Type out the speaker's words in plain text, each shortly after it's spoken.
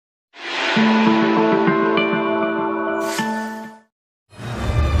Heads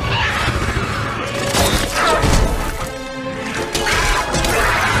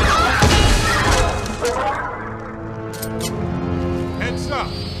up!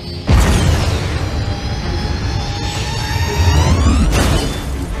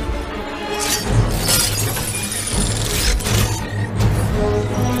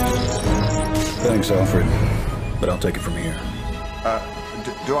 Thanks, Alfred. But I'll take it from here.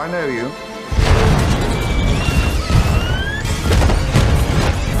 Do I know you?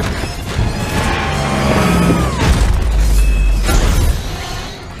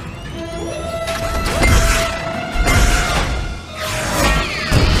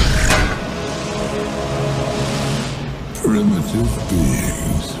 Primitive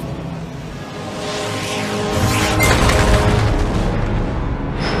beings.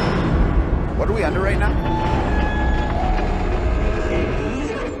 What are we under right now?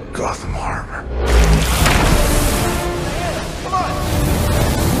 Gotham Harbor. Come on!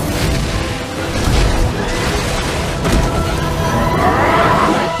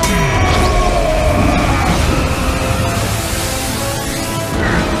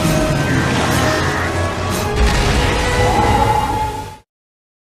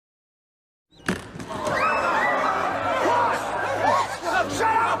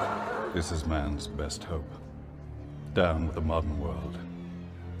 This is man's best hope. Down with the modern world.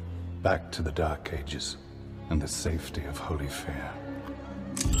 Back to the Dark Ages and the safety of Holy Fair.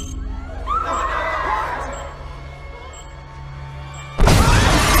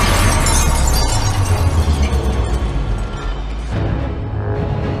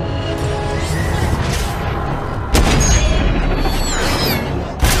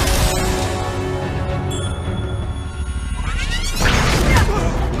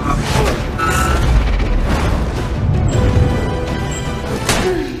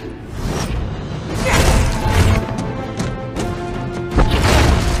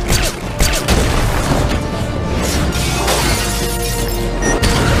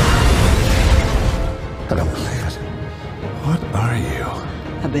 I don't believe it. What are you?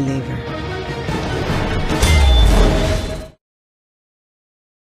 A believer.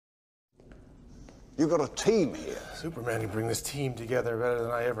 You got a team here. Superman can bring this team together better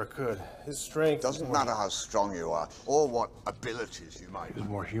than I ever could. His strength Doesn't matter how strong you are, or what abilities you might He's have.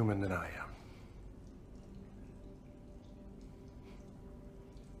 more human than I am.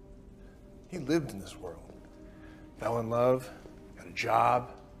 He lived in this world. Fell in love, got a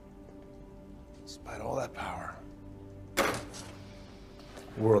job. Despite all that power, the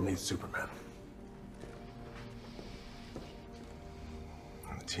world needs Superman.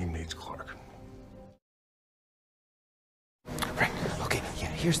 And the team needs Clark. Right. Okay. Yeah.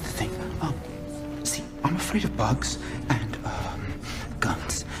 Here's the thing. See, I'm afraid of bugs and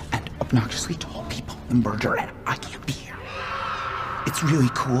guns and obnoxiously tall people and murder, and I can't be here. It's really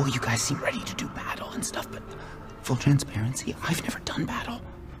cool. You guys seem ready to do battle and stuff, but full transparency, I've never done battle.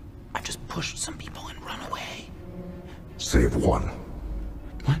 I've just pushed some people and run away. Save one.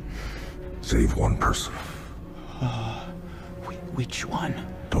 What? Save one person. Which one?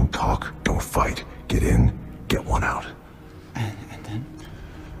 Don't talk, don't fight. Get in, get one out. And then?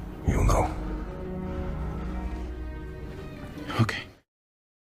 You'll know. Okay.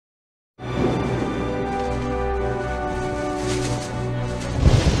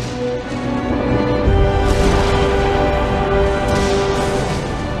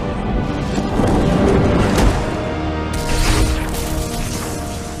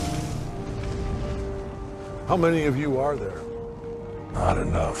 How many of you are there? Not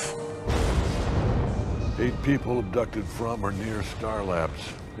enough. 8 people abducted from or near Star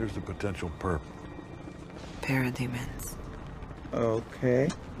Labs. Here's the potential perp. Parademons. Okay.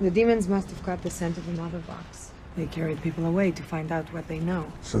 The demons must have caught the scent of the mother box. They carried people away to find out what they know.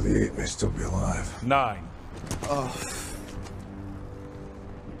 So the 8 may still be alive. 9. Oh.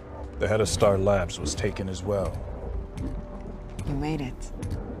 The head of Star Labs was taken as well. You made it.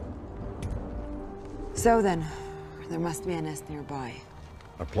 So then, there must be a nest nearby.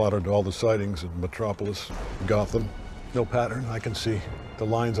 I plotted all the sightings in Metropolis, Gotham. No pattern I can see. The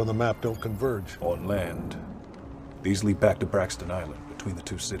lines on the map don't converge. On land. These lead back to Braxton Island, between the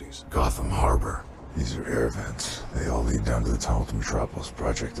 2 cities. Gotham Harbor. These are air vents. They all lead down to the tunnel to Metropolis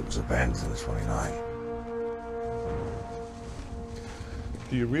project that was abandoned in '29.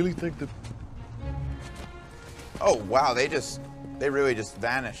 Do you really think that... Oh, wow, they really just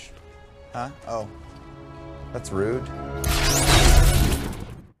vanished. Huh? Oh. That's rude.